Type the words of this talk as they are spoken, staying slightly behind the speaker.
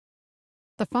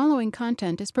The following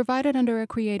content is provided under a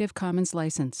Creative Commons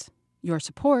license. Your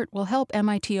support will help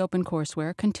MIT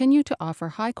OpenCourseware continue to offer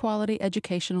high-quality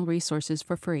educational resources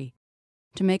for free.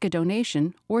 To make a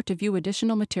donation or to view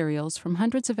additional materials from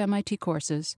hundreds of MIT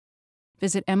courses,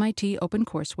 visit MIT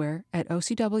OpenCourseware at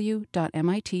ocw.mit.edu.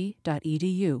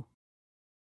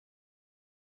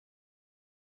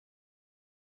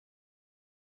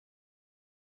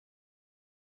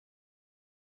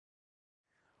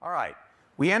 All right,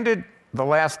 we ended the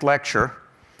last lecture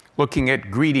looking at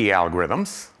greedy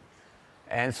algorithms.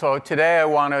 And so today I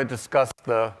want to discuss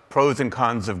the pros and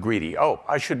cons of greedy. Oh,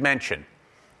 I should mention,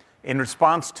 in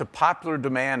response to popular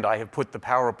demand, I have put the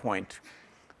PowerPoint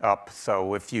up.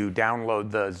 So if you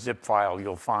download the zip file,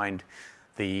 you'll find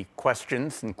the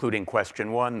questions, including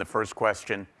question 1, the first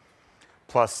question,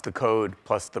 plus the code,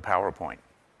 plus the PowerPoint.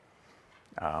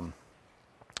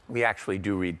 We actually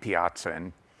do read Piazza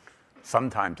and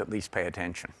sometimes at least pay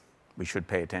attention. We should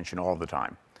pay attention all the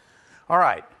time. All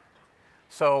right,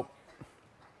 so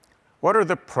what are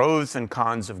the pros and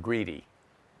cons of greedy?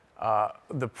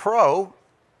 The pro,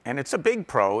 and it's a big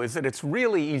pro, is that it's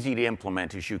really easy to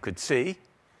implement, as you could see.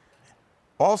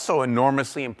 Also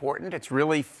enormously important, it's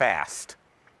really fast.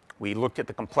 We looked at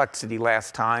the complexity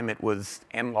last time. It was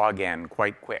n log n,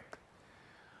 quite quick.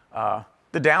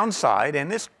 The downside,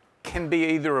 and this can be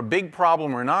either a big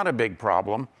problem or not a big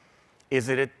problem, is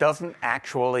that it doesn't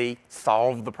actually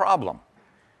solve the problem,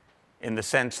 in the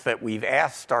sense that we've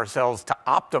asked ourselves to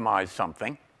optimize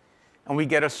something, and we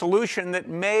get a solution that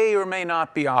may or may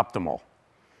not be optimal.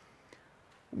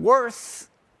 Worse,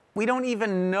 we don't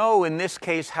even know in this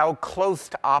case how close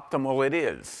to optimal it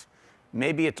is.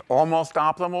 Maybe it's almost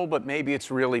optimal, but maybe it's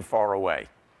really far away.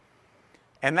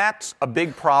 And that's a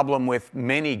big problem with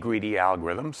many greedy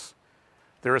algorithms.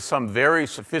 There are some very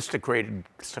sophisticated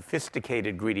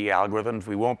greedy algorithms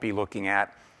we won't be looking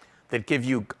at that give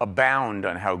you a bound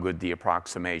on how good the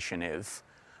approximation is.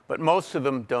 But most of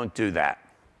them don't do that.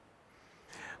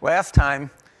 Last time,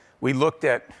 we looked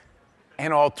at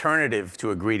an alternative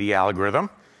to a greedy algorithm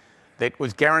that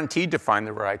was guaranteed to find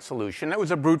the right solution. That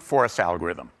was a brute force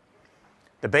algorithm.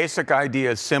 The basic idea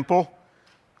is simple,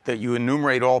 that you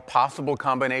enumerate all possible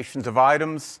combinations of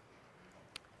items,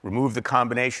 remove the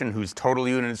combination whose total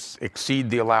units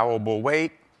exceed the allowable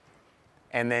weight,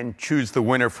 and then choose the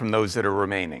winner from those that are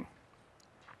remaining.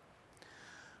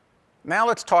 Now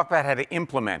let's talk about how to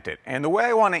implement it. And the way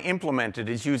I want to implement it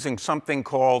is using something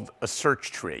called a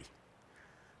search tree.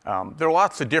 There are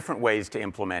lots of different ways to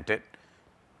implement it.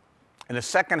 In the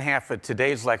second half of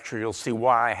today's lecture, you'll see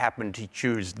why I happen to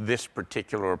choose this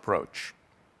particular approach.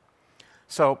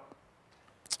 So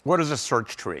what is a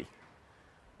search tree?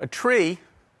 A tree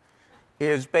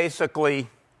is basically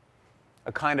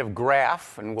a kind of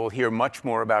graph, and we'll hear much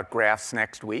more about graphs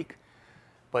next week.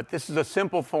 But this is a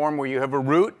simple form where you have a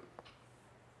root,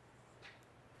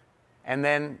 and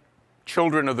then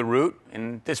children of the root.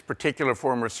 In this particular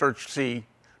form of search tree,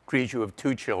 you have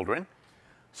 2 children.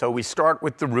 So we start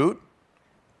with the root,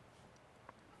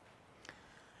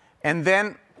 and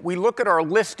then we look at our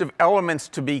list of elements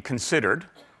to be considered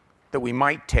that we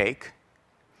might take.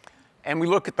 And we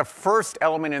look at the first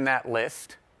element in that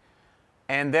list,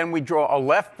 and then we draw a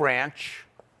left branch,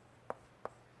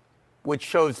 which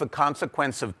shows the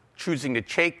consequence of choosing to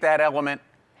take that element,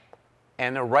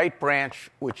 and a right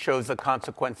branch, which shows the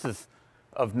consequences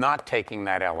of not taking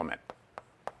that element.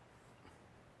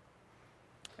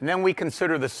 And then we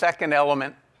consider the second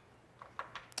element,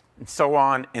 and so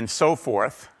on and so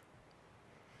forth,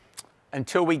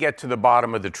 until we get to the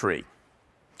bottom of the tree.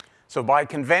 So by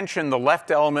convention, the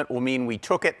left element will mean we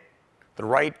took it. The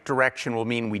right direction will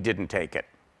mean we didn't take it.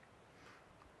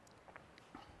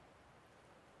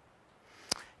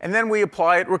 And then we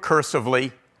apply it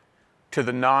recursively to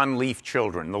the non-leaf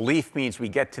children. The leaf means we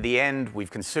get to the end. We've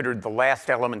considered the last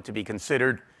element to be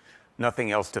considered.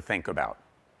 Nothing else to think about.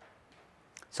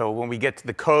 So when we get to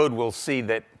the code, we'll see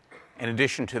that in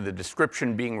addition to the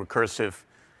description being recursive,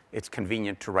 it's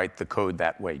convenient to write the code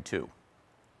that way too.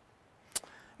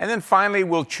 And then finally,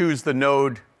 we'll choose the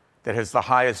node that has the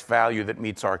highest value that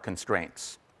meets our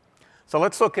constraints. So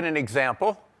let's look at an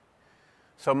example.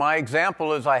 So my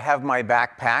example is I have my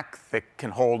backpack that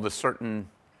can hold a certain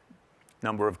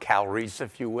number of calories,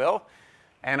 if you will.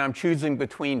 And I'm choosing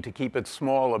between, to keep it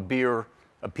small, a beer,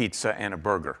 a pizza, and a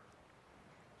burger.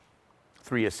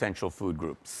 3 essential food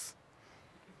groups.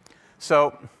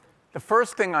 So the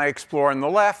first thing I explore on the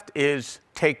left is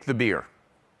take the beer.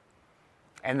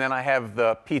 And then I have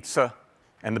the pizza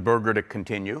and the burger to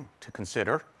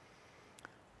consider.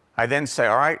 I then say,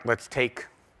 all right, let's take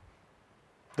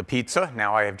the pizza.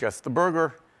 Now I have just the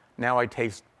burger. Now I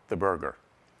taste the burger.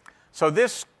 So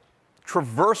this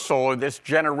traversal, or this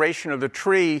generation of the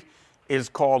tree, is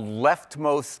called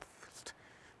leftmost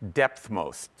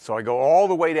depthmost. So I go all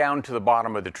the way down to the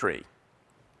bottom of the tree.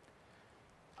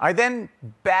 I then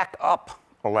back up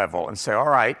a level and say, all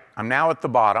right, I'm now at the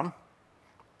bottom.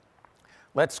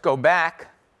 Let's go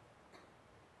back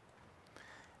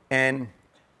and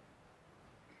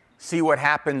see what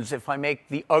happens if I make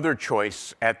the other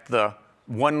choice at the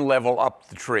one level up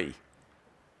the tree.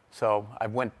 So I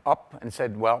went up and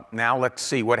said, well, now let's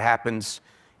see what happens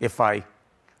if I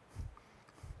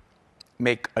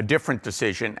make a different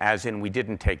decision, as in we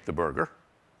didn't take the burger.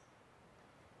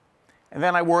 And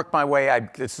then I work my way,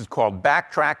 this is called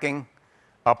backtracking,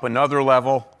 up another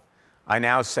level. I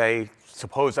now say,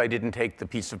 suppose I didn't take the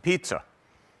piece of pizza.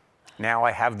 Now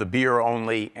I have the beer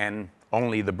only and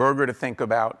only the burger to think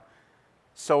about,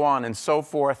 so on and so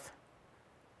forth,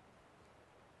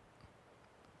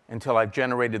 until I've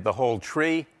generated the whole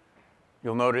tree.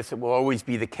 You'll notice it will always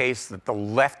be the case that the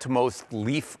leftmost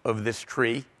leaf of this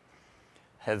tree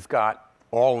has got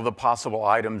all of the possible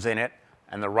items in it,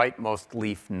 and the rightmost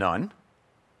leaf none.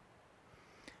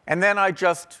 And then I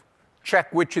just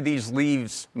check which of these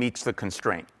leaves meets the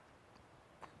constraint.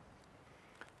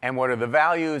 And what are the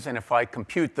values? And if I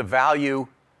compute the value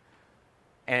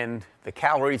and the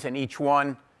calories in each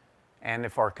one, and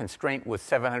if our constraint was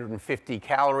 750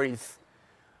 calories,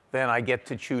 then I get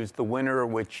to choose the winner,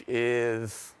 which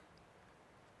is,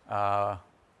 I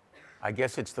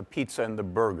guess it's the pizza and the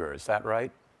burger. Is that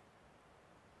right?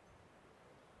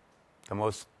 The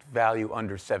most value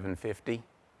under 750.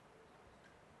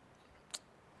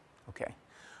 Okay.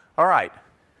 All right.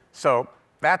 So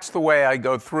that's the way I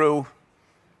go through,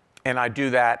 and I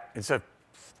do that. It's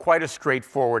quite a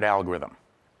straightforward algorithm.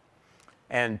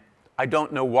 And I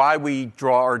don't know why we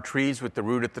draw our trees with the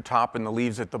root at the top and the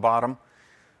leaves at the bottom.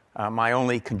 My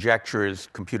only conjecture is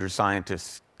computer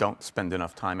scientists don't spend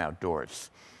enough time outdoors.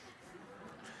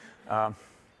 All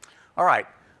right.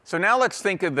 So now let's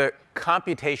think of the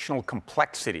computational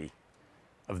complexity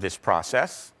of this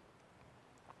process.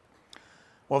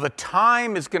 Well, the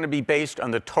time is going to be based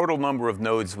on the total number of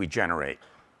nodes we generate.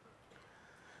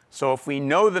 So if we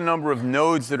know the number of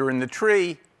nodes that are in the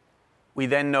tree, we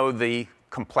then know the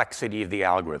complexity of the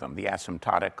algorithm, the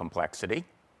asymptotic complexity.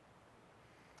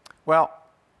 Well,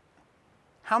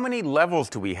 how many levels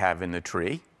do we have in the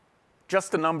tree?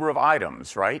 Just the number of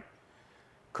items, right?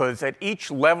 Because at each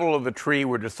level of the tree,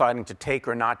 we're deciding to take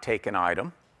or not take an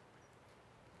item.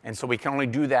 And so we can only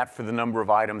do that for the number of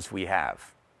items we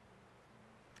have.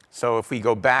 So if we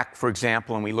go back, for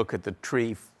example, and we look at the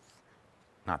tree,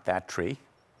 not that tree,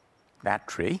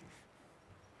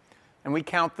 and we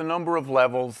count the number of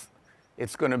levels,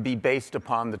 it's going to be based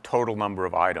upon the total number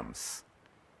of items.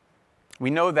 We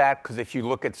know that because if you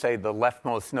look at, say, the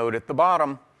leftmost node at the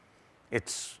bottom,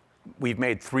 we've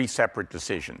made 3 separate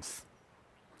decisions.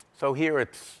 So here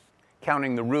it's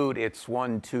counting the root, it's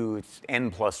 1, 2, it's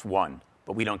n plus 1.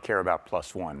 But we don't care about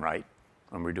plus 1, right,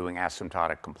 when we're doing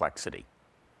asymptotic complexity.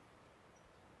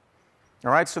 All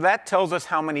right, so that tells us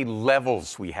how many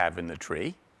levels we have in the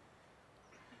tree.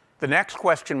 The next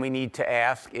question we need to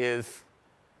ask is,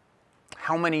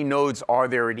 how many nodes are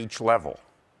there at each level?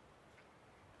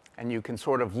 And you can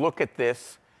sort of look at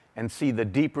this and see the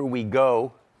deeper we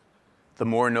go, the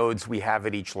more nodes we have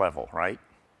at each level, right?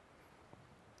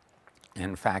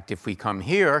 In fact, if we come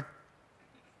here,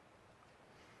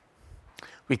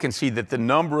 we can see that the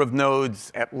number of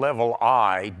nodes at level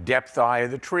I, depth I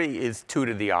of the tree, is 2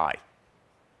 to the I.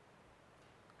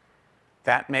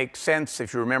 That makes sense.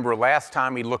 If you remember last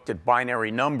time, we looked at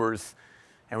binary numbers,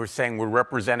 and we're saying we're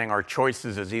representing our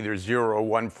choices as either 0 or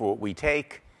 1 for what we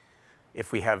take.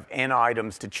 If we have n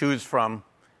items to choose from,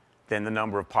 then the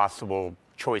number of possible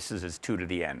choices is 2 to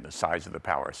the n, the size of the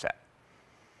power set.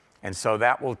 And so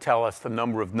that will tell us the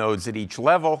number of nodes at each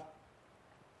level.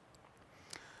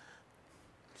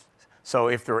 So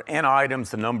if there are n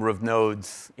items, the number of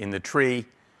nodes in the tree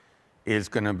is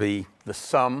going to be the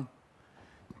sum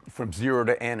from 0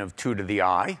 to n of 2 to the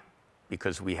I,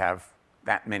 because we have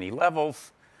that many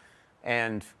levels.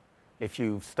 And if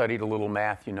you've studied a little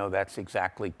math, you know that's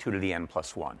exactly 2 to the n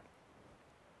plus 1.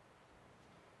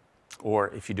 Or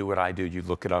if you do what I do, you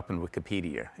look it up in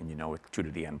Wikipedia, and you know it's 2 to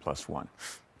the n plus 1.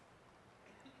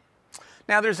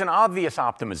 Now, there's an obvious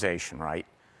optimization, right?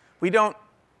 We don't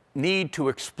need to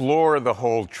explore the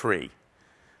whole tree.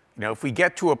 You know, if we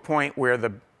get to a point where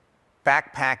the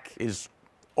backpack is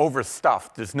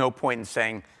overstuffed, there's no point in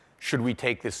saying, should we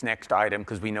take this next item,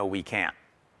 because we know we can't.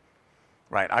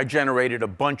 Right? I generated a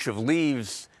bunch of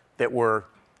leaves that were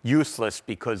useless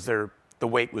because the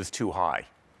weight was too high.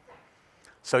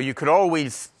 So you could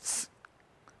always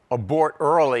abort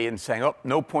early and saying, oh,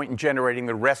 no point in generating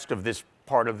the rest of this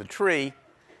part of the tree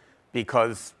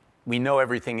because we know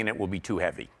everything in it will be too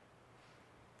heavy.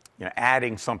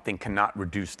 Adding something cannot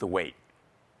reduce the weight.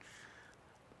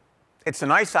 It's a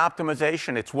nice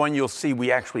optimization. It's one you'll see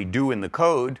we actually do in the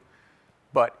code,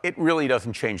 but it really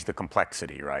doesn't change the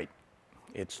complexity, right?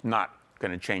 It's not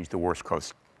going to change the worst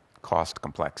cost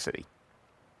complexity.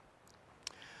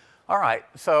 All right,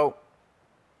 so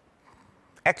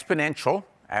exponential,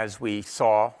 as we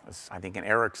saw, I think in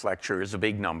Eric's lecture, is a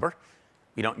big number.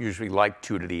 We don't usually like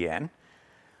 2 to the n.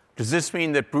 Does this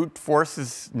mean that brute force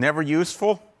is never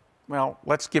useful? Well,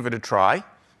 let's give it a try.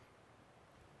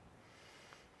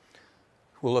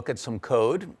 We'll look at some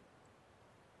code.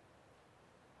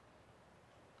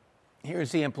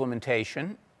 Here's the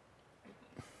implementation.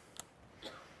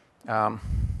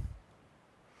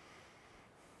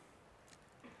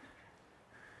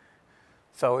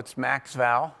 So it's max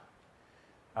val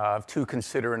of to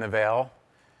consider and avail.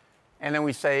 And then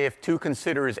we say if to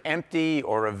consider is empty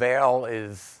or avail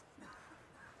is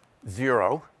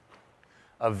 0.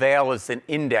 Avail is an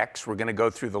index. We're going to go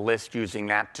through the list using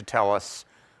that to tell us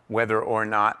whether or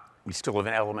not we still have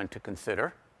an element to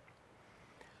consider.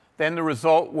 Then the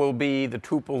result will be the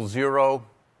tuple 0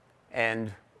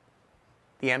 and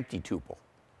the empty tuple.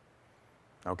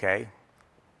 Okay?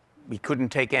 We couldn't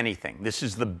take anything. This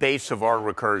is the base of our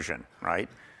recursion, right?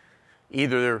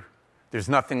 Either there's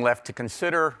nothing left to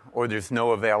consider or there's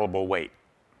no available weight.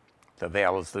 The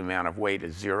avail is the amount of weight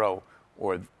is 0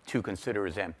 or to consider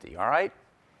is empty, all right?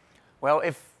 Well,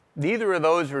 if neither of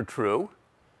those are true,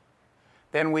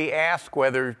 then we ask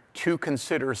whether to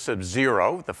consider sub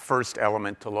 0, the first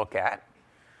element to look at,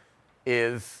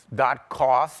 is dot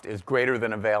cost is greater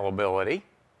than availability.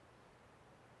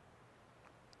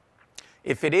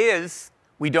 If it is,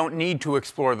 we don't need to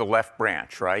explore the left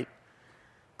branch, right?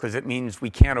 Because it means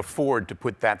we can't afford to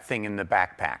put that thing in the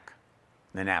backpack,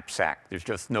 the knapsack. There's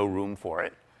just no room for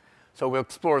it. So we'll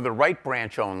explore the right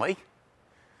branch only.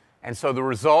 And so the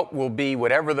result will be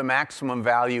whatever the maximum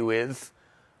value is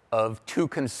of to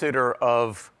consider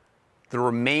of the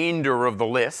remainder of the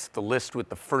list with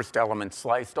the first element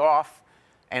sliced off,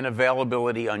 and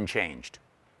availability unchanged.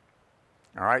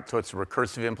 All right, so it's a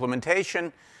recursive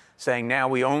implementation saying now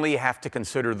we only have to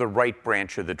consider the right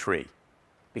branch of the tree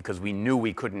because we knew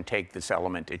we couldn't take this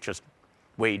element. It just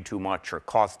weighed too much or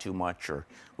cost too much or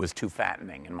was too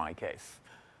fattening in my case.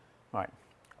 All right.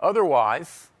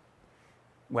 Otherwise,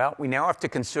 well, we now have to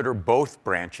consider both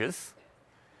branches.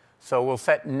 So we'll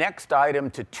set next item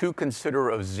to consider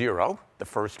of 0, the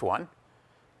first one,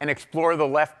 and explore the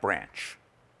left branch.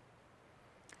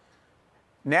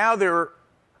 Now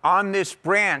on this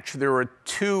branch, there are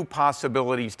 2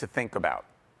 possibilities to think about,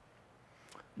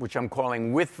 which I'm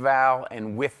calling with val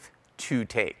and with to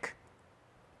take.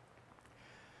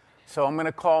 So I'm going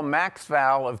to call max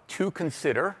val of to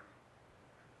consider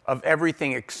of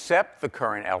everything except the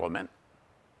current element,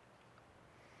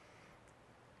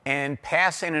 and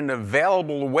pass in an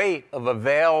available weight of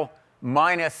avail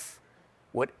minus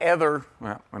whatever.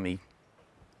 Well, let me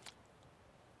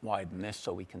widen this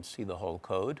so we can see the whole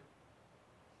code.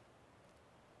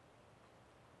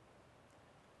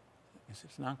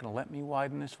 It's not going to let me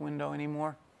widen this window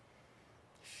anymore.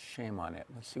 Shame on it.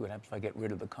 Let's see what happens if I get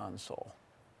rid of the console.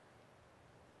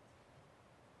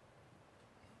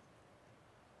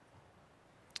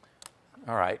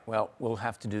 All right, well, we'll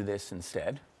have to do this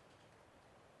instead.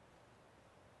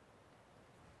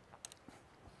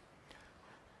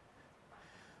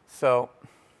 So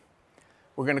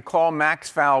we're going to call max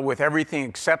val with everything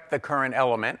except the current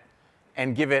element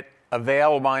and give it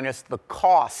avail minus the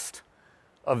cost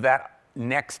of that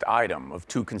next item of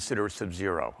to consider sub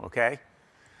 0, okay?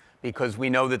 Because we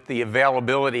know that the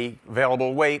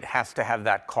available weight has to have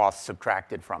that cost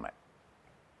subtracted from it.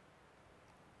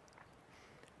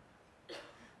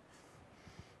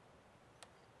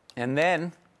 And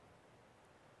then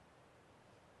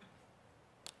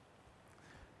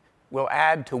we'll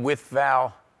add to with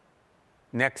val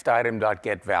next item dot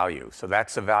get value. So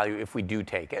that's the value if we do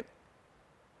take it.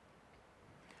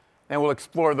 Then we'll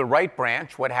explore the right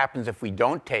branch, what happens if we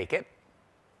don't take it.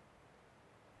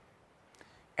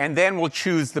 And then we'll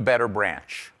choose the better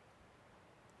branch.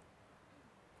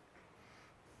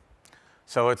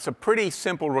 So it's a pretty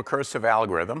simple recursive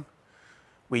algorithm.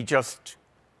 We just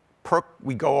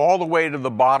we go all the way to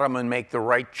the bottom and make the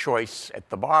right choice at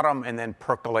the bottom and then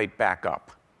percolate back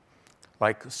up,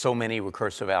 like so many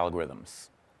recursive algorithms.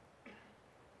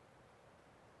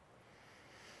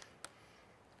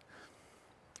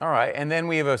 All right, and then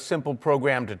we have a simple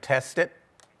program to test it.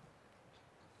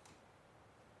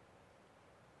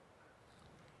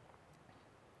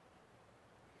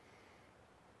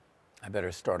 I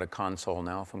better start a console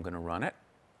now if I'm going to run it.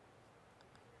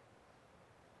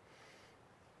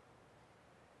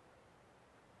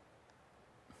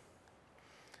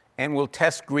 And we'll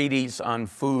test greedies on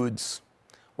foods.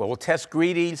 Well, we'll test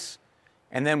greedies,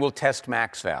 and then we'll test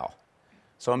MaxVal.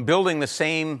 So I'm building the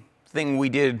same thing we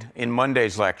did in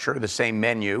Monday's lecture, the same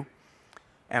menu.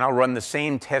 And I'll run the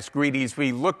same test greedies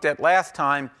we looked at last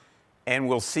time, and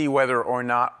we'll see whether or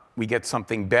not we get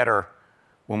something better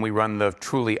when we run the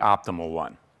truly optimal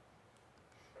one.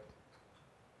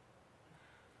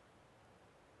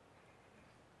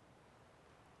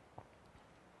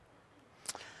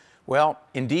 Well,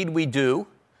 indeed we do.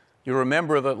 You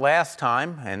remember that last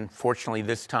time, and fortunately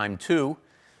this time too,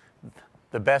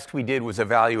 the best we did was a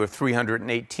value of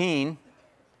 318.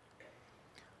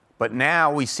 But now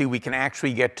we see we can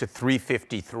actually get to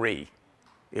 353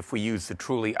 if we use the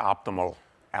truly optimal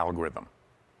algorithm.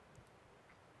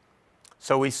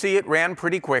 So we see it ran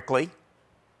pretty quickly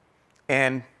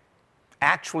and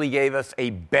actually gave us a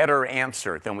better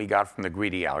answer than we got from the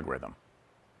greedy algorithm.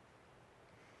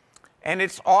 And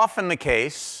it's often the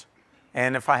case,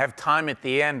 and if I have time at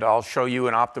the end, I'll show you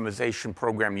an optimization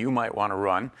program you might want to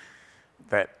run,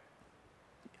 that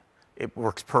it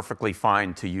works perfectly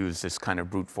fine to use this kind of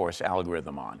brute force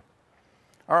algorithm on.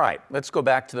 All right, let's go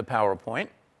back to the PowerPoint.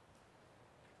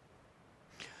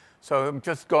 So I'm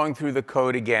just going through the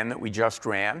code again that we just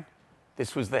ran.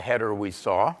 This was the header we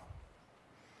saw.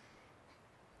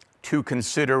 To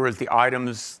consider as the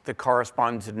items that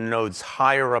correspond to the nodes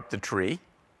higher up the tree,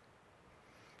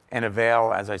 and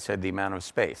avail, as I said, the amount of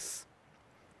space.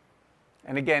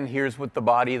 And again, here's what the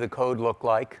body of the code looked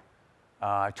like.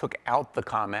 I took out the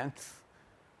comments.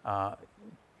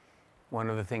 One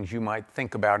of the things you might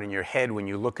think about in your head when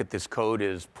you look at this code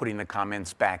is putting the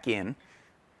comments back in.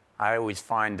 I always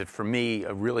find that for me,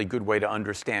 a really good way to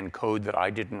understand code that I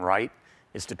didn't write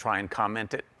is to try and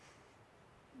comment it.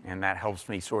 And that helps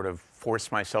me sort of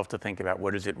force myself to think about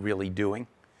what is it really doing.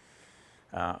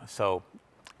 So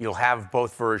you'll have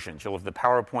both versions. You'll have the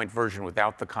PowerPoint version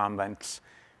without the comments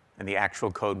and the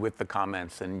actual code with the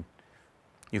comments. And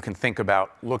you can think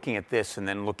about looking at this and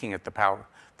then looking at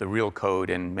the real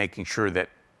code and making sure that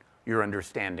your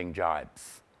understanding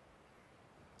jibes.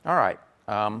 All right.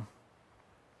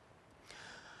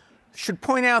 Should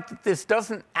point out that this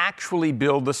doesn't actually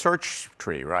build the search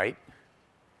tree, right?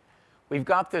 We've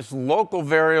got this local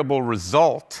variable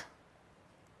result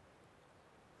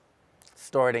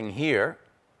starting here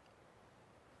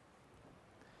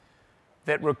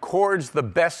that records the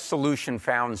best solution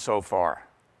found so far,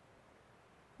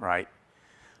 right?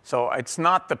 So it's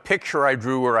not the picture I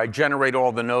drew where I generate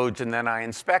all the nodes and then I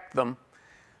inspect them.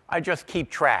 I just keep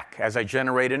track. As I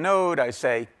generate a node, I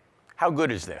say, how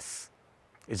good is this?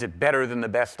 Is it better than the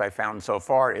best I found so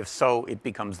far? If so, it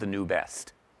becomes the new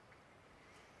best.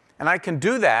 And I can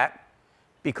do that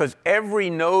because every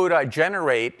node I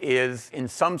generate is, in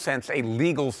some sense, a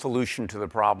legal solution to the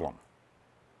problem.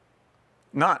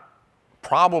 Not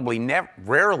probably,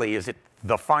 rarely is it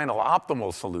the final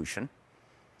optimal solution,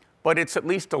 but it's at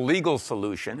least a legal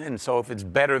solution. And so if it's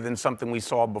better than something we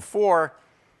saw before,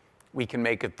 we can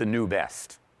make it the new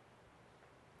best.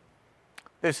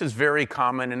 This is very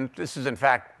common, and this is, in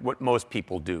fact, what most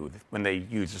people do when they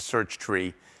use a search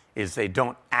tree, is they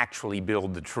don't actually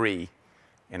build the tree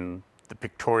in the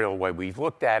pictorial way we've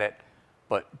looked at it,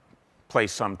 but play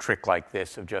some trick like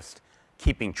this of just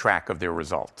keeping track of their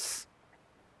results.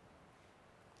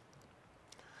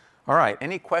 All right,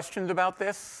 any questions about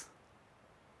this?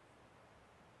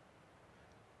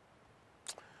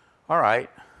 All right.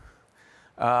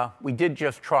 We did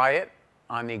just try it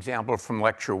on the example from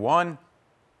lecture 1,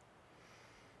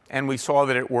 and we saw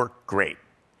that it worked great.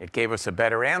 It gave us a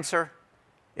better answer.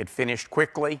 It finished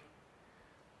quickly.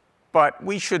 But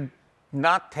we should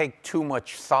not take too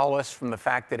much solace from the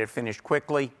fact that it finished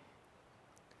quickly,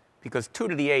 because 2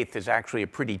 to the 8th is actually a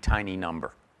pretty tiny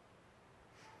number.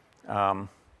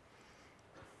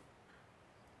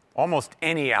 Almost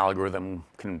any algorithm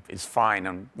is fine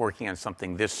on working on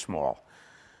something this small.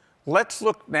 Let's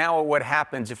look now at what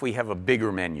happens if we have a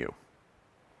bigger menu.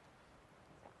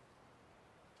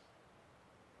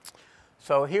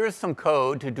 So here's some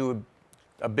code to do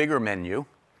a bigger menu.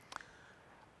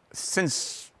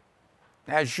 Since,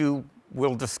 as you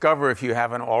will discover if you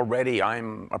haven't already,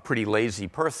 I'm a pretty lazy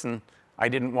person, I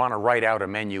didn't want to write out a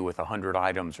menu with 100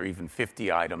 items or even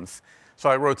 50 items. So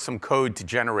I wrote some code to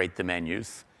generate the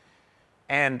menus.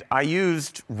 And I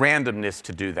used randomness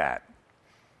to do that.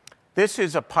 This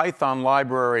is a Python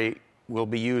library we'll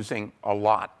be using a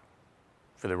lot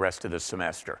for the rest of the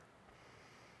semester.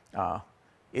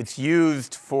 It's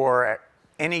used for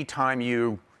any time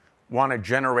you want to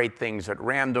generate things at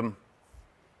random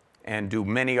and do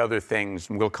many other things,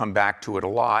 and we'll come back to it a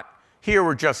lot. Here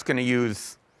we're just going to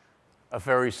use a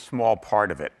very small part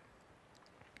of it.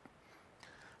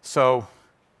 So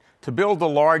to build a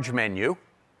large menu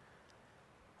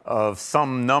of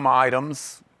some num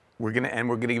items, we're going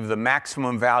to give the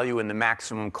maximum value and the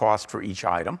maximum cost for each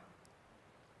item.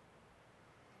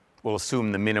 We'll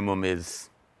assume the minimum is,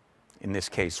 in this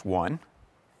case, 1.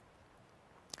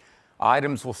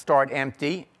 Items will start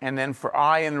empty, and then for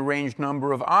I in the range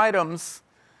number of items,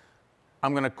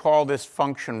 I'm going to call this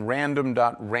function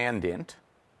random.randint.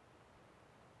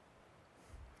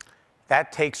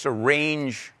 That takes a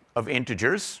range of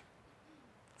integers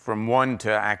from 1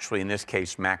 to, actually, in this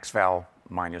case, maxval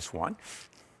minus 1.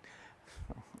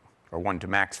 Or 1 to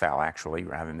maxval, actually,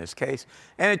 rather in this case.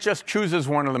 And it just chooses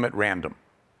one of them at random.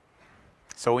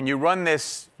 So when you run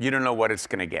this, you don't know what it's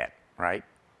going to get, right?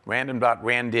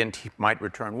 Random.randint might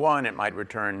return 1. It might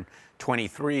return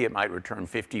 23. It might return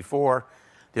 54.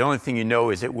 The only thing you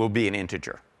know is it will be an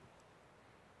integer.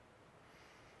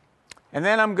 And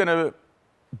then I'm going to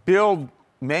build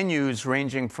menus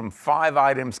ranging from 5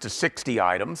 items to 60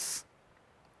 items.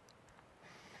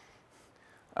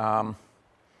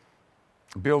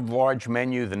 Build large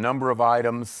menu, the number of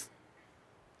items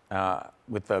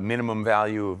with a minimum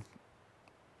value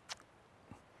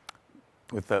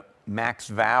with a max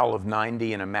val of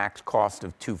 90 and a max cost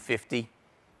of 250,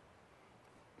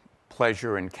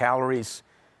 pleasure and calories.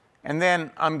 And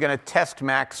then I'm going to test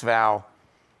max val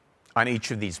on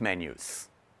each of these menus.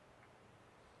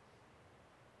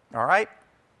 All right?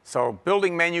 So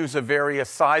building menus of various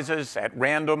sizes at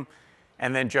random,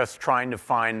 and then just trying to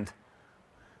find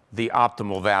the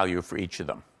optimal value for each of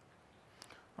them.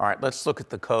 All right, let's look at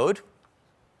the code.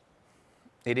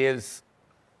 It is,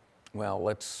 well,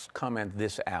 let's comment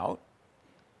this out.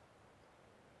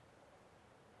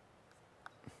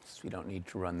 So we don't need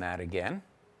to run that again.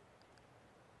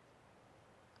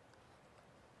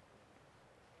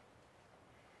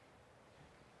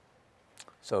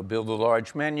 So build a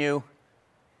large menu,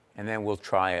 and then we'll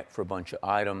try it for a bunch of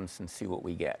items and see what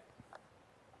we get.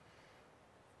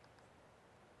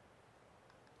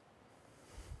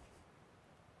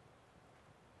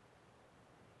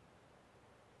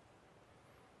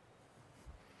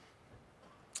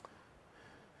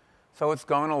 So it's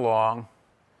going along,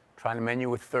 trying to menu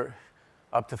with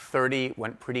up to 30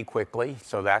 went pretty quickly.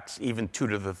 So that's even 2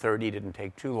 to the 30 didn't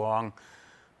take too long.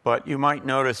 But you might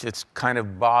notice it's kind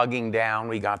of bogging down.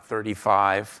 We got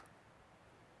 35.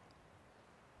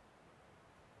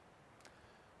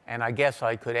 And I guess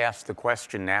I could ask the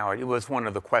question now. It was one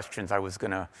of the questions I was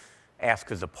going to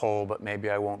ask as a poll, but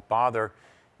maybe I won't bother,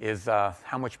 is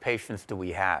how much patience do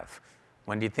we have?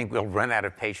 When do you think we'll run out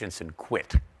of patience and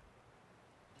quit?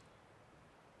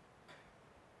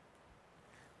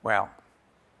 Well,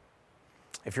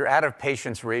 if you're out of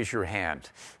patience, raise your hand.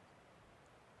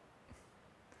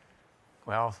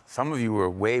 Well, some of you are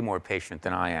way more patient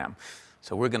than I am,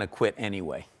 so we're going to quit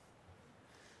anyway.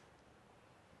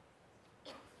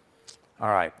 All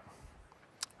right.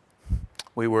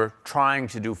 We were trying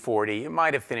to do 40. It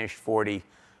might have finished 40.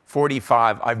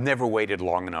 45, I've never waited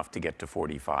long enough to get to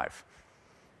 45.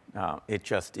 It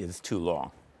just is too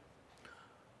long.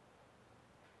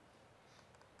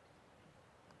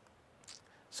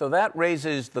 So that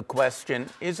raises the question,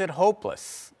 is it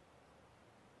hopeless?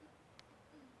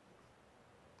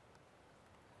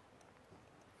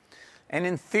 And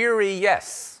in theory,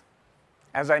 yes.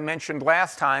 As I mentioned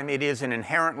last time, it is an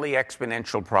inherently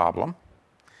exponential problem.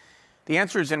 The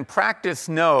answer is, in practice,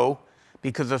 no,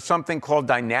 because of something called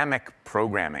dynamic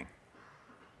programming,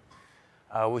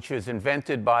 which was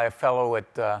invented by a fellow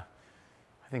at, I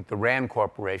think, the RAND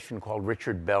Corporation called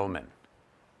Richard Bellman,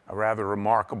 a rather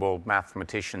remarkable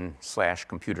mathematician /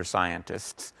 computer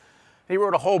scientist. He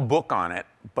wrote a whole book on it,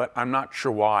 but I'm not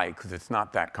sure why, because it's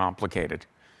not that complicated.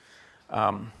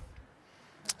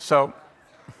 So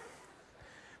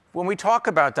when we talk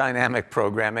about dynamic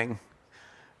programming,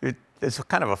 it's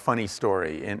kind of a funny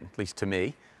story, at least to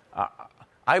me.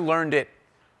 I learned it,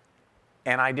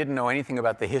 and I didn't know anything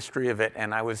about the history of it,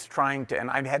 and I was trying to, and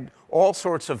I had all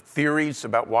sorts of theories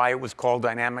about why it was called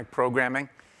dynamic programming.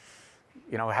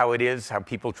 You know, how it is, how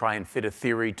people try and fit a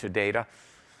theory to data.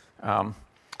 And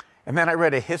then I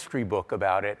read a history book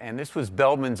about it, and this was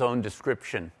Bellman's own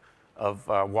description of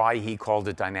why he called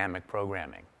it dynamic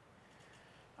programming.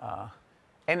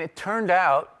 And it turned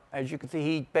out, as you can see,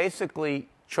 he basically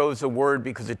chose a word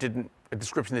because a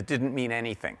description that didn't mean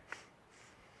anything.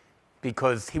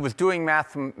 Because he was doing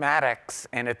mathematics,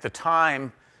 and at the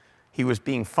time, he was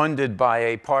being funded by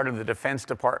a part of the Defense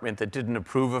Department that didn't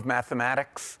approve of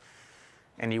mathematics.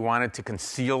 and he wanted to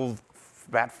conceal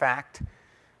that fact.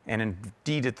 And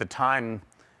indeed, at the time,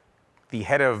 the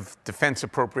head of defense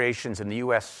appropriations in the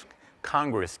US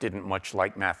Congress didn't much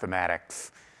like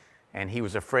mathematics. And he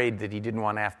was afraid that he didn't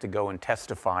want to have to go and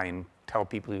testify and tell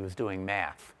people he was doing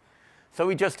math. So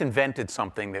he just invented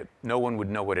something that no one would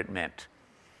know what it meant.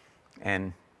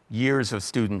 And years of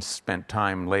students spent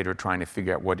time later trying to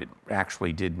figure out what it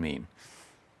actually did mean.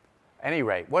 At any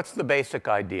rate, what's the basic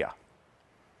idea?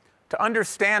 To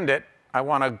understand it, I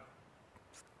want to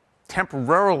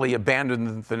temporarily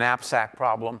abandon the knapsack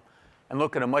problem and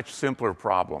look at a much simpler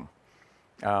problem,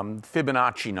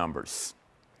 Fibonacci numbers.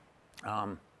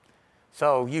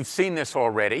 So you've seen this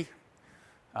already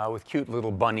with cute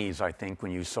little bunnies, I think,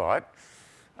 when you saw it.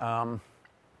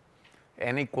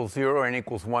 N equals 0, n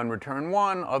equals 1, return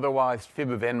 1. Otherwise,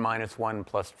 fib of n minus 1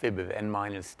 plus fib of n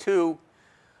minus 2.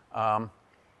 And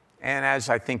as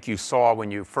I think you saw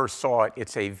when you first saw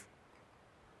it,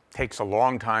 takes a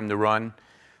long time to run.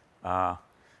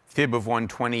 Fib of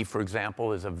 120, for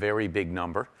example, is a very big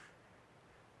number.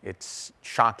 It's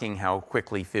shocking how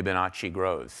quickly Fibonacci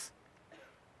grows.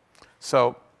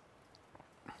 So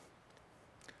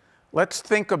let's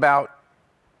think about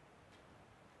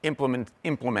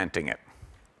implementing it.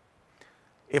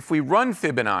 If we run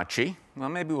Fibonacci, well,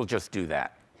 maybe we'll just do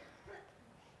that.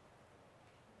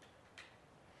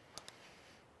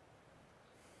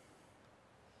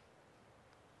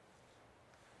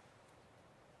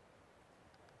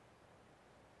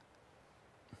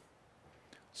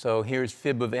 So here's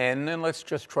fib of n, and let's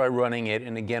just try running it.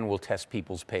 And again, we'll test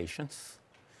people's patience.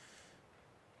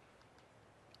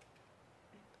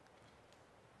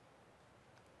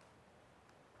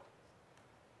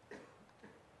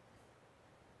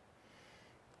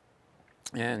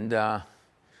 And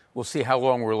we'll see how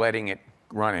long we're letting it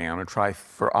running. I'm going to try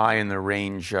for I in the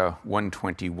range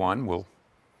 121. We'll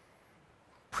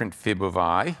print fib of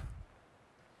I.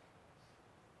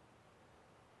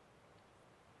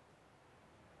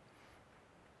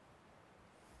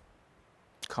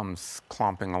 Comes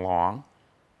clomping along.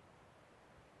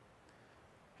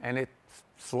 And it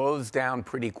slows down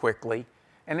pretty quickly.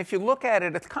 And if you look at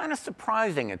it, it's kind of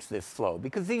surprising it's this slow,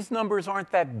 because these numbers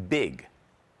aren't that big.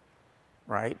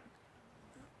 Right?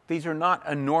 These are not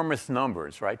enormous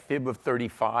numbers, right? Fib of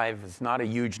 35 is not a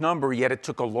huge number, yet it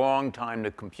took a long time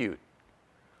to compute.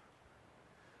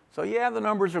 So yeah, the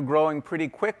numbers are growing pretty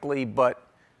quickly, but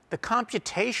the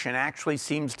computation actually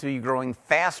seems to be growing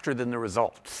faster than the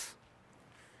results.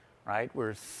 Right?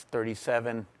 We're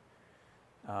 37.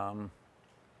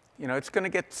 It's going to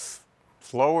get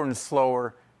slower and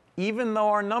slower, even though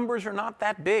our numbers are not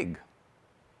that big.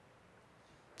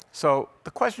 So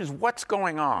the question is, what's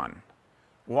going on?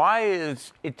 Why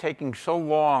is it taking so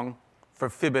long for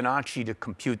Fibonacci to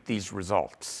compute these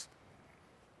results?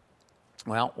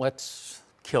 Well, let's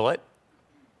kill it.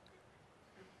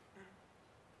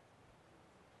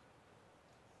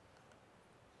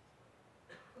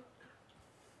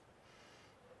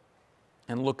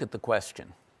 And look at the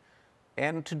question.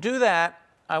 And to do that,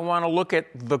 I want to look at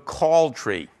the call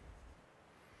tree.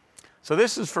 So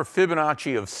this is for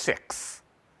Fibonacci of 6.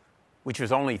 Which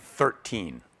is only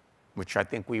 13, which I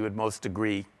think we would most of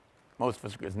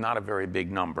us agree is not a very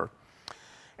big number.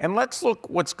 And let's look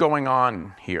what's going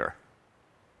on here.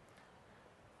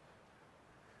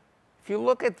 If you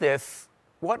look at this,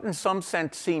 what in some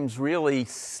sense seems really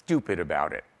stupid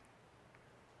about it?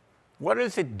 What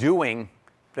is it doing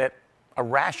that a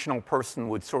rational person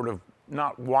would sort of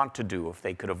not want to do if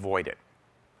they could avoid it?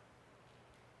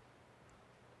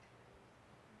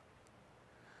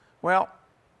 Well,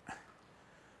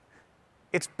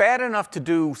 it's bad enough to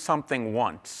do something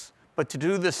once, but to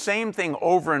do the same thing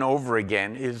over and over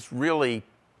again is really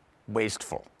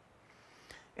wasteful.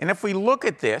 And if we look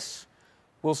at this,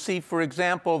 we'll see, for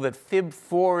example, that fib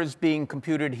 4 is being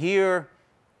computed here,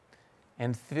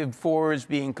 and fib 4 is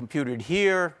being computed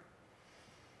here.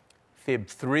 Fib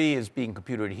 3 is being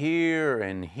computed here,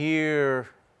 and here,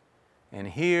 and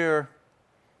here.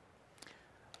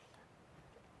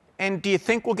 And do you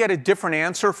think we'll get a different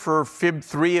answer for fib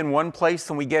 3 in one place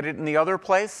than we get it in the other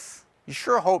place? You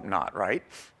sure hope not, right?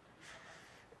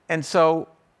 And so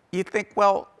you think,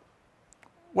 well,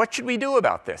 what should we do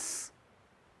about this?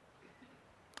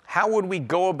 How would we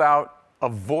go about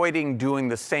avoiding doing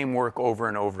the same work over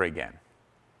and over again?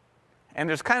 And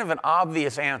there's kind of an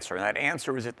obvious answer, and that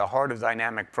answer is at the heart of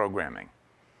dynamic programming.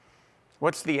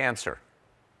 What's the answer?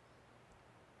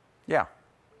 Yeah.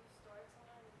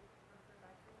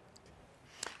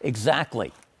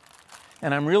 Exactly.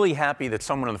 And I'm really happy that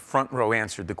someone in the front row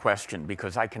answered the question,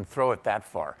 because I can throw it that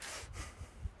far.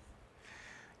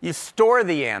 You store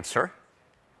the answer,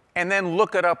 and then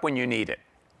look it up when you need it.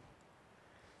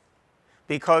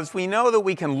 Because we know that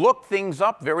we can look things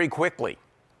up very quickly,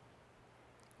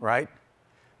 right?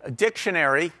 A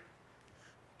dictionary,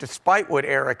 despite what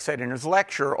Eric said in his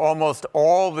lecture, almost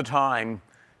all the time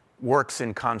works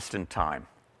in constant time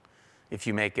if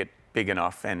you make it big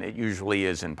enough, and it usually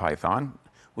is in Python.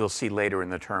 We'll see later in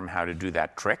the term how to do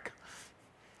that trick.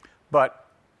 But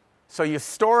so you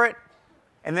store it,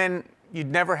 and then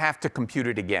you'd never have to compute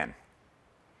it again.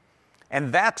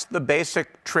 And that's the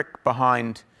basic trick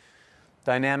behind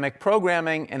dynamic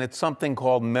programming, and it's something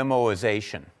called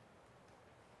memoization.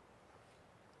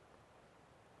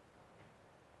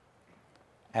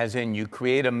 As in, you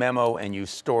create a memo and you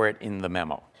store it in the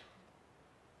memo.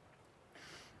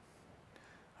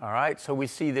 All right, so we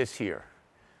see this here.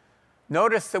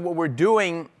 Notice that what we're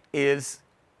doing is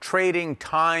trading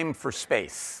time for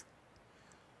space.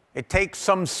 It takes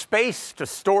some space to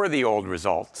store the old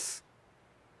results,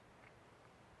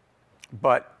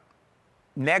 but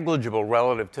negligible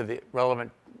relative to the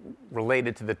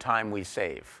related to the time we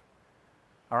save.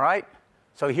 All right?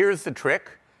 So here's the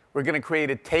trick. We're going to create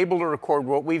a table to record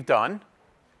what we've done.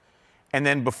 And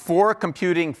then before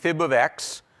computing fib of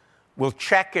x, we'll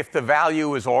check if the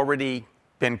value has already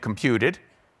been computed.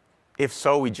 If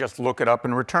so, we just look it up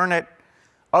and return it.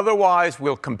 Otherwise,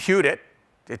 we'll compute it.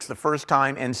 It's the first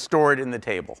time, and store it in the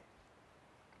table.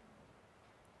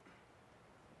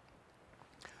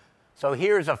 So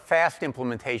here's a fast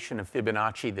implementation of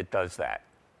Fibonacci that does that.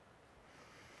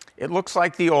 It looks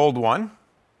like the old one,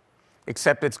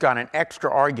 except it's got an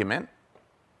extra argument,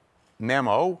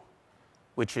 memo,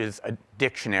 which is a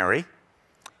dictionary.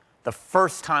 The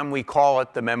first time we call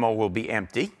it, the memo will be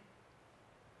empty.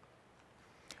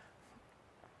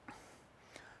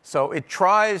 So it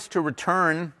tries to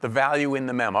return the value in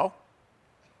the memo.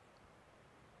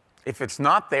 If it's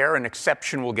not there, an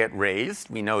exception will get raised.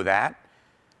 We know that.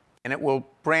 And it will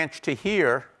branch to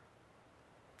here,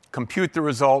 compute the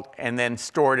result, and then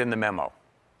store it in the memo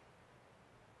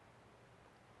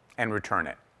and return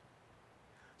it.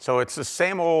 So it's the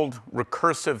same old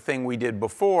recursive thing we did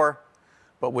before,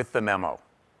 but with the memo.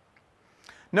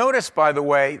 Notice, by the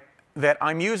way, that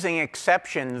I'm using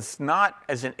exceptions not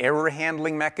as an error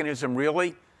handling mechanism,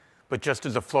 really, but just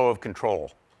as a flow of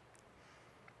control.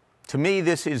 To me,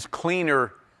 this is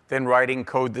cleaner than writing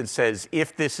code that says,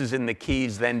 if this is in the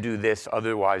keys, then do this,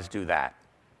 otherwise do that.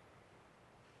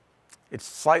 It's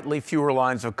slightly fewer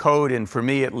lines of code, and for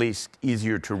me at least,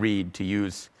 easier to read, to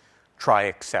use try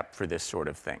except for this sort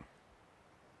of thing.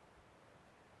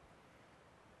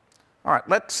 All right,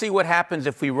 let's see what happens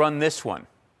if we run this one.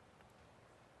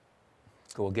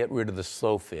 So we'll get rid of the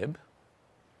slow fib.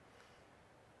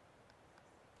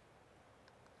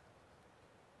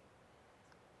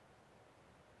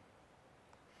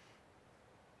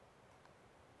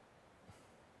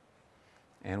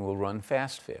 And we'll run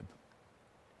fast fib.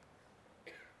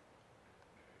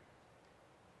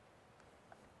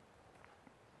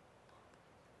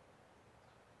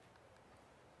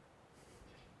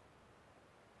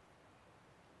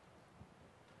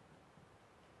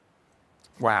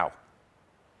 Wow.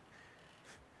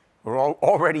 We're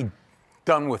already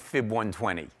done with fib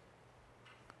 120.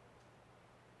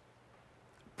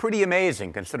 Pretty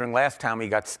amazing, considering last time we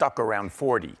got stuck around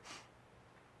 40,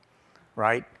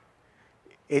 right?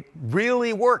 It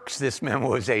really works, this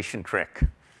memoization trick,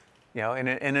 you know, an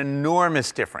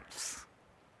enormous difference.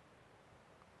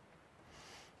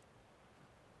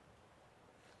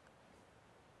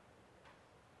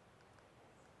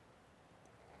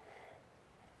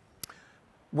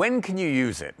 When can you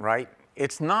use it, right?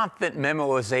 It's not that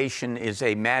memoization is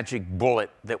a magic bullet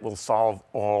that will solve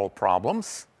all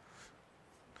problems.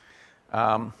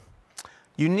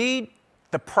 You need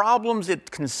the problems it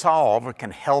can solve or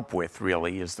can help with,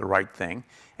 really, is the right thing.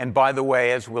 And by the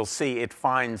way, as we'll see, it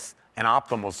finds an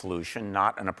optimal solution,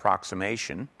 not an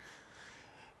approximation,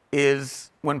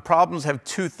 is when problems have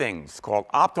two things called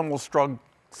optimal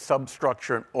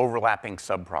substructure and overlapping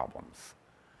subproblems.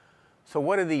 So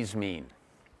what do these mean?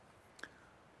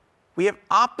 We have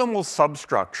optimal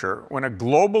substructure when a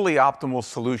globally optimal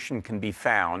solution can be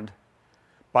found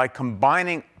by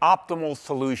combining optimal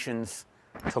solutions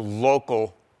to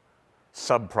local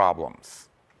subproblems.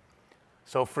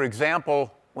 So for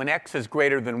example, when x is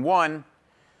greater than 1,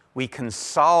 we can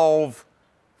solve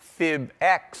fib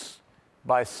x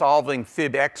by solving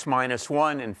fib x minus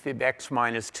 1 and fib x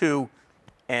minus 2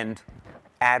 and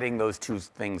adding those two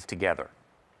things together.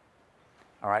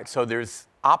 All right, so there's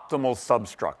optimal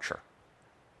substructure.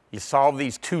 You solve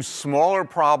these two smaller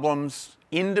problems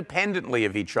independently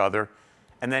of each other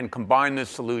and then combine the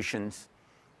solutions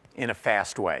in a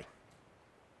fast way.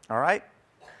 All right?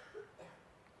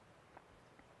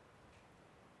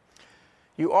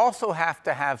 you also have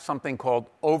to have something called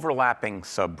overlapping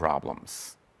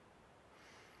subproblems.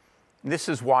 This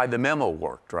is why the memo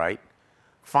worked, right?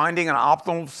 Finding an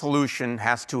optimal solution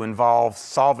has to involve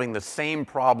solving the same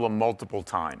problem multiple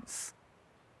times.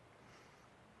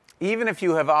 Even if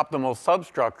you have optimal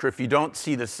substructure, if you don't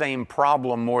see the same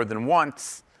problem more than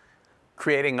once,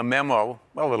 creating a memo,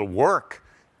 well, it'll work.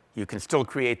 You can still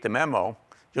create the memo.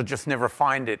 You'll just never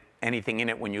find anything in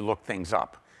it when you look things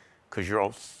up, because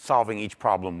you're solving each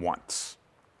problem once.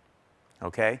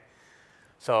 Okay?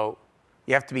 So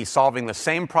you have to be solving the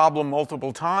same problem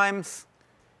multiple times,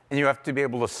 and you have to be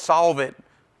able to solve it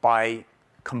by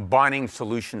combining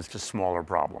solutions to smaller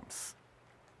problems.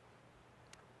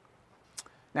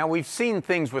 Now, we've seen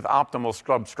things with optimal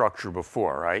substructure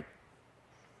before, right?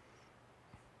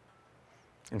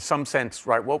 In some sense,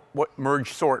 right, what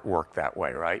merge sort worked that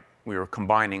way, right? We were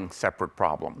combining separate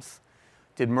problems.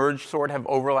 Did merge sort have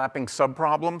overlapping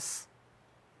subproblems?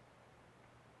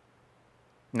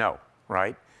 No,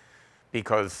 right?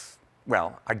 Because,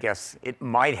 well, I guess it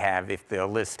might have if the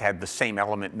list had the same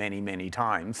element many, many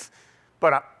times.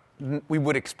 But we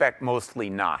would expect mostly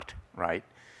not, right?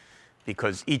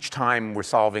 Because each time we're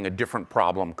solving a different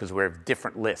problem because we have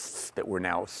different lists that we're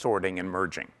now sorting and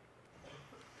merging.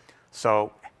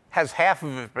 So has half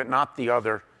of it but not the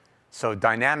other. So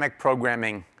dynamic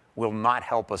programming will not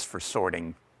help us for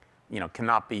sorting,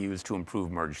 cannot be used to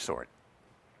improve merge sort.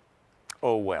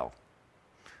 Oh well.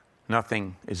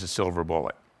 Nothing is a silver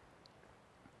bullet.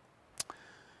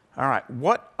 All right,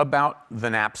 what about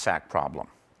the knapsack problem?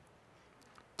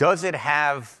 Does it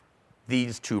have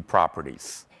these two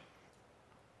properties?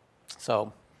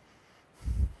 So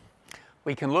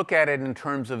we can look at it in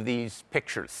terms of these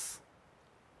pictures.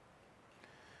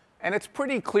 And it's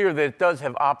pretty clear that it does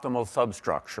have optimal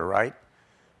substructure, right?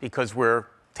 Because we're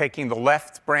taking the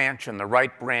left branch and the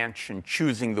right branch and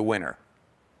choosing the winner.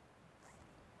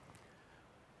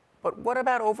 But what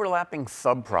about overlapping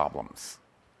subproblems?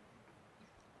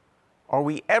 Are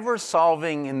we ever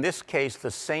solving, in this case,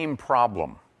 the same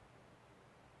problem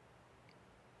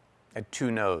at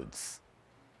two nodes?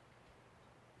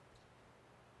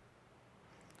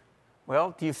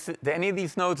 Well, do any of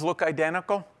these nodes look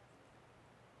identical?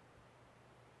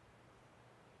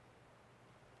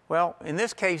 Well, in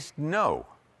this case, no.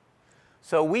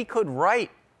 So we could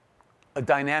write a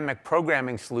dynamic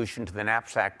programming solution to the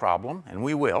knapsack problem, and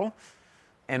we will,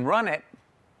 and run it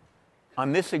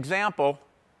on this example,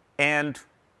 and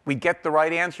we get the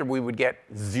right answer, we would get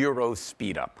 0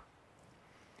 speed up.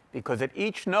 Because at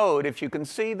each node, if you can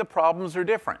see, the problems are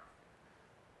different.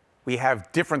 We have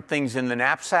different things in the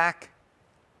knapsack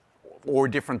or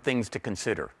different things to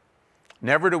consider.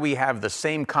 Never do we have the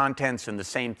same contents and the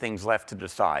same things left to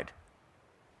decide.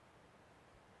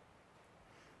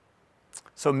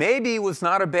 So maybe it was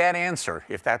not a bad answer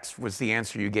if that was the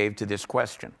answer you gave to this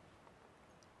question.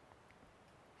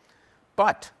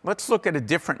 But let's look at a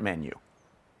different menu.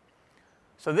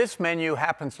 So this menu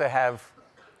happens to have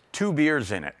 2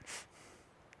 beers in it.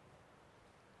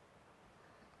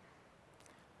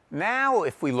 Now,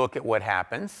 if we look at what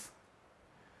happens,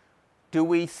 do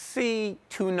we see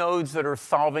 2 nodes that are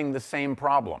solving the same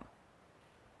problem?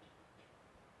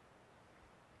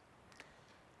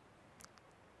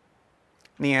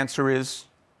 And the answer is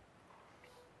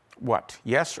what?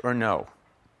 Yes or no?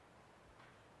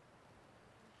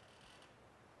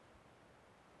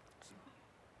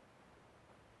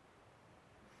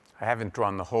 I haven't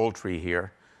drawn the whole tree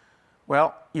here.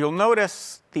 Well, you'll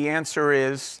notice the answer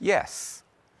is yes.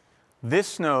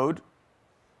 This node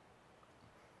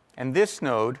and this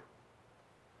node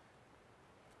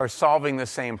are solving the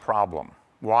same problem.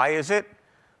 Why is it?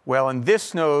 Well, in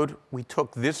this node, we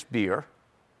took this beer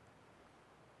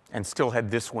and still had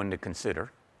this one to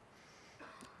consider.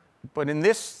 But in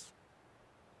this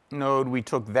node, we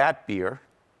took that beer.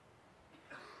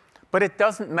 But it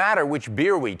doesn't matter which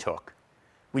beer we took.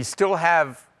 We still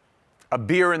have a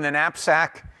beer in the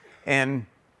knapsack and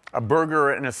a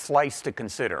burger and a slice to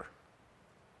consider.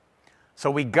 So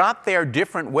we got there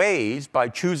different ways by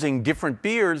choosing different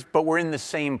beers, but we're in the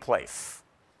same place.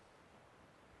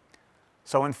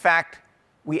 So in fact,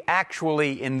 we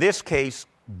actually, in this case,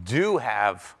 do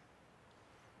have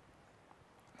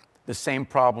the same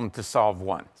problem to solve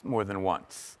more than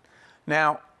once.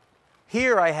 Now,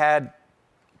 here I had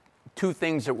 2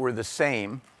 things that were the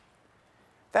same.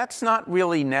 That's not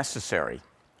really necessary.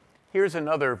 Here's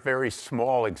another very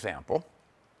small example.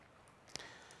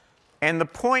 And the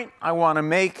point I want to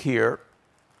make here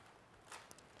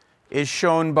is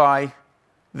shown by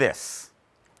this.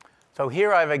 So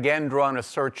here I've again drawn a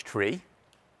search tree.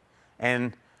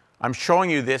 And I'm showing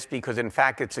you this because, in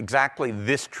fact, it's exactly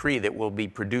this tree that we'll be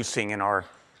producing in our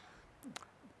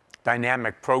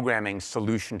dynamic programming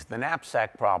solution to the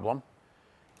knapsack problem.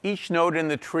 Each node in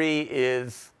the tree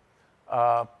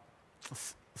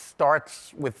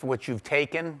starts with what you've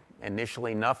taken,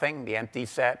 initially nothing, the empty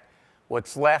set.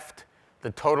 What's left,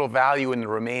 the total value in the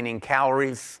remaining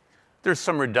calories. There's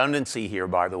some redundancy here,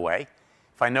 by the way.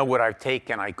 If I know what I've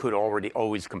taken, I could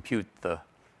always compute the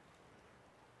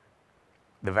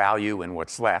value and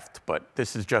what's left, but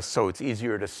this is just so it's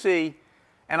easier to see.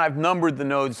 And I've numbered the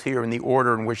nodes here in the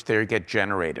order in which they get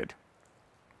generated.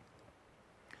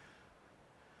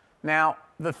 Now,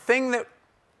 the thing that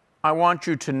I want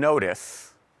you to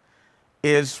notice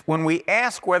is when we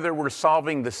ask whether we're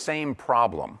solving the same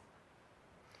problem,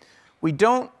 we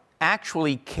don't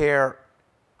actually care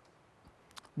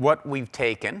what we've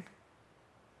taken.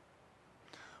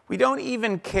 We don't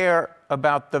even care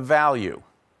about the value.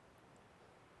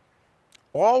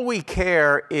 All we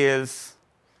care is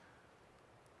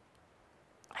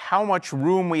how much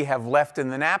room we have left in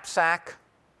the knapsack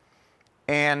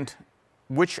and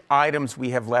which items we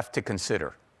have left to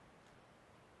consider.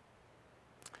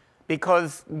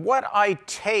 Because what I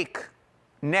take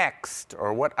next,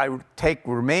 or what I take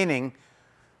remaining,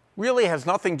 really has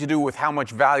nothing to do with how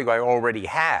much value I already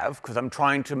have, because I'm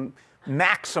trying to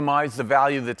maximize the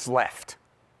value that's left,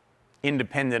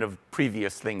 independent of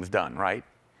previous things done, right?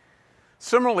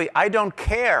 Similarly, I don't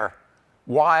care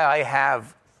why I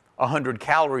have 100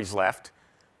 calories left.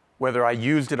 Whether I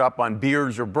used it up on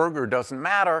beers or burger doesn't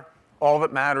matter. All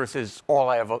that matters is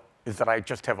that I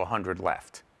just have 100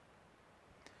 left.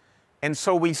 And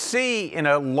so we see in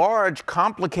a large,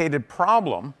 complicated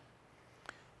problem,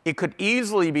 it could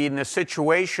easily be in a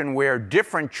situation where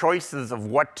different choices of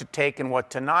what to take and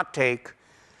what to not take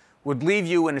would leave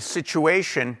you in a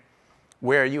situation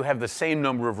where you have the same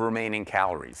number of remaining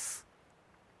calories.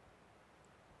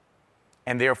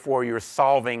 And therefore, you're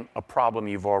solving a problem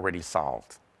you've already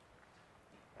solved.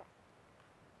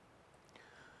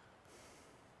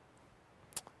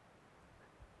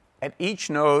 At each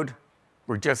node,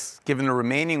 we're just given the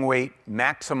remaining weight,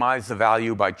 maximize the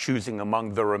value by choosing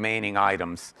among the remaining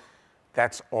items.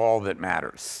 That's all that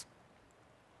matters.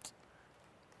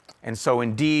 And so,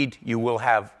 indeed, you will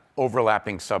have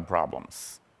overlapping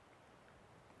subproblems,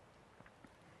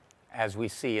 as we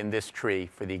see in this tree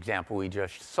for the example we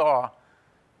just saw.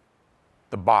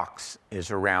 The box is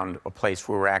around a place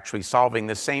where we're actually solving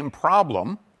the same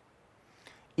problem,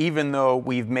 even though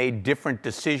we've made different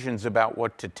decisions about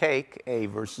what to take, A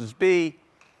versus B.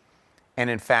 And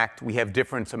in fact, we have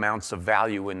different amounts of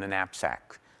value in the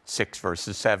knapsack, 6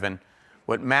 versus 7.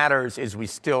 What matters is we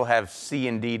still have C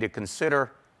and D to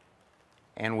consider,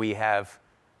 and we have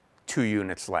 2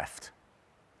 units left.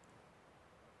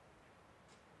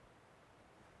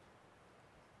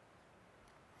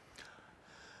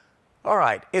 All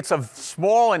right, it's a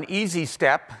small and easy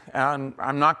step, and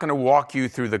I'm not going to walk you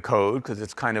through the code because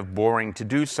it's kind of boring to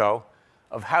do so,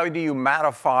 of how do you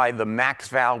modify the max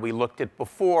val we looked at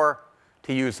before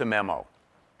to use a memo.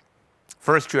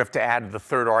 First, you have to add the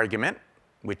third argument,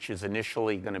 which is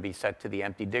initially going to be set to the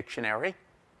empty dictionary.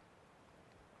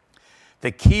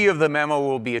 The key of the memo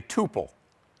will be a tuple.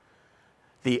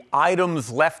 The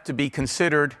items left to be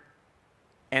considered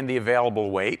and the available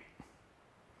weight.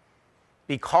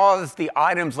 Because the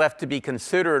items left to be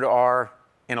considered are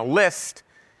in a list,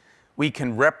 we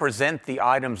can represent the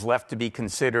items left to be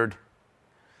considered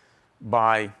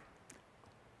by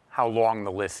how long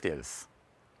the list is,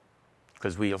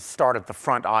 because we'll start at the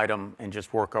front item and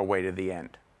just work our way to the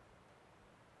end.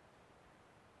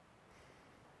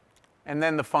 And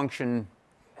then the function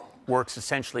works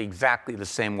essentially exactly the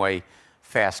same way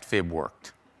fastfib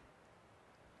worked.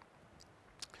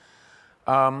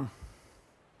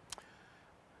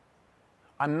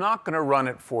 I'm not going to run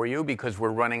it for you because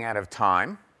we're running out of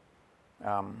time.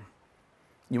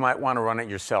 You might want to run it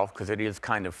yourself because it is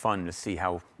kind of fun to see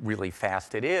how really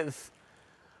fast it is.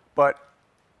 But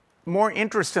more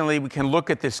interestingly, we can look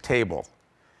at this table.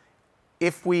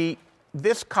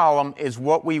 This column is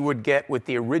what we would get with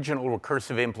the original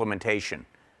recursive implementation,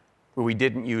 where we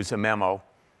didn't use a memo,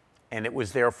 and it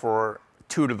was therefore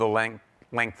 2 to the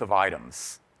length of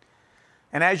items.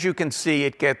 And as you can see,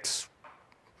 it gets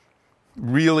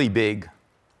really big,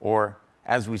 or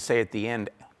as we say at the end,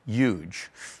 huge.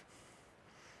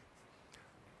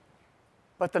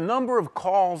 But the number of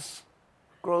calls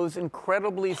grows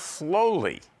incredibly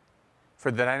slowly for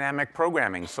the dynamic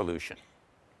programming solution.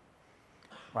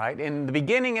 Right? In the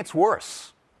beginning, it's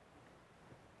worse.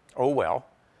 Oh well.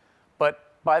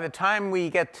 But by the time we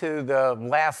get to the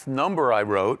last number I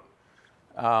wrote,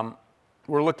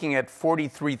 we're looking at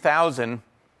 43,000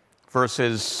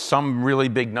 versus some really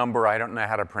big number I don't know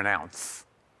how to pronounce,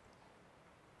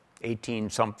 18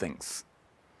 somethings.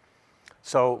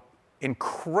 So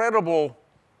incredible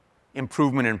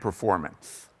improvement in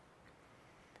performance.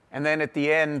 And then at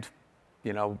the end,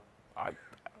 you know,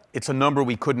 it's a number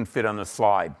we couldn't fit on the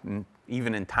slide,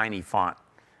 even in tiny font,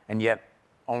 and yet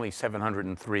only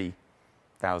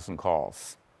 703,000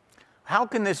 calls. How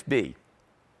can this be?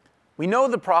 We know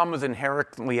the problem is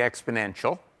inherently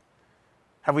exponential.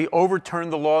 Have we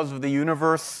overturned the laws of the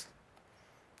universe?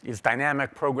 Is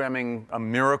dynamic programming a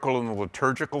miracle in the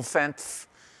liturgical sense?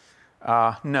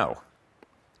 No.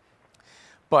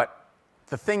 But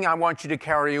the thing I want you to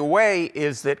carry away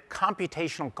is that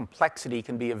computational complexity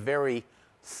can be a very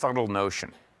subtle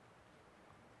notion.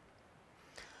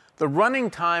 The running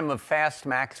time of fast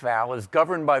max_val is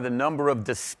governed by the number of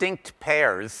distinct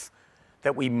pairs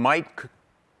that we might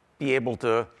be able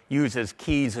to use as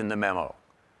keys in the memo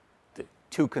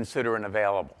to consider and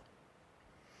available.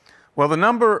 Well, the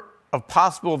number of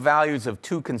possible values of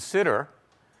to consider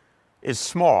is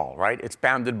small, right? It's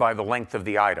bounded by the length of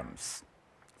the items.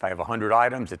 If I have 100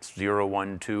 items, it's 0,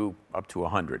 1, 2, up to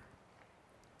 100.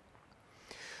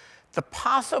 The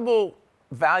possible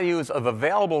values of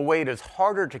available weight is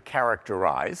harder to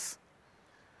characterize,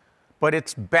 but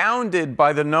it's bounded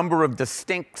by the number of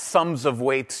distinct sums of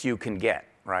weights you can get,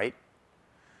 right?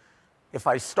 If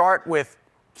I start with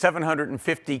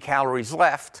 750 calories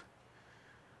left,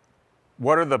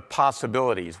 what are the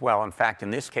possibilities? Well, in fact, in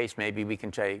this case, maybe we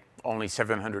can say only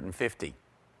 750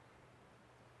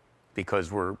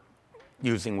 because we're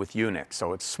using with units.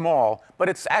 So it's small, but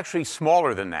it's actually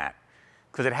smaller than that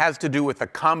because it has to do with the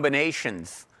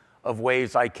combinations of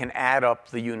ways I can add up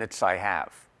the units I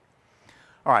have.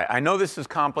 All right, I know this is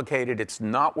complicated. It's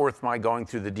not worth my going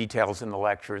through the details in the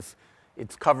lectures.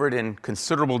 It's covered in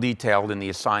considerable detail in the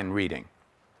assigned reading.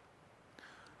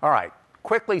 All right,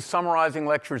 quickly summarizing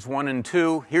lectures 1 and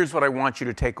 2, here's what I want you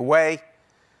to take away.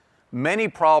 Many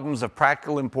problems of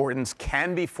practical importance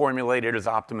can be formulated as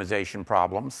optimization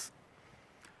problems.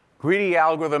 Greedy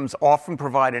algorithms often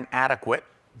provide an adequate,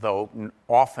 though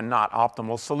often not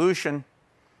optimal solution.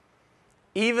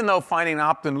 Even though finding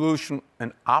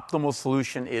an optimal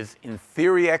solution is, in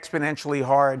theory, exponentially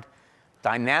hard,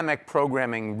 dynamic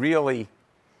programming really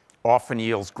often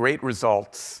yields great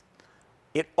results.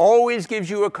 It always gives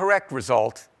you a correct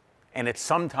result, and it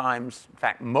sometimes, in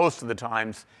fact, most of the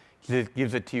times, it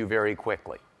gives it to you very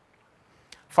quickly.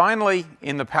 Finally,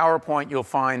 in the PowerPoint, you'll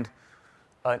find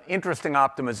an interesting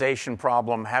optimization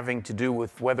problem having to do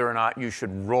with whether or not you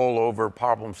should roll over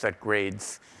problem set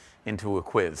grades into a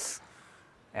quiz.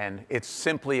 And it's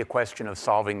simply a question of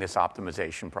solving this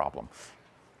optimization problem.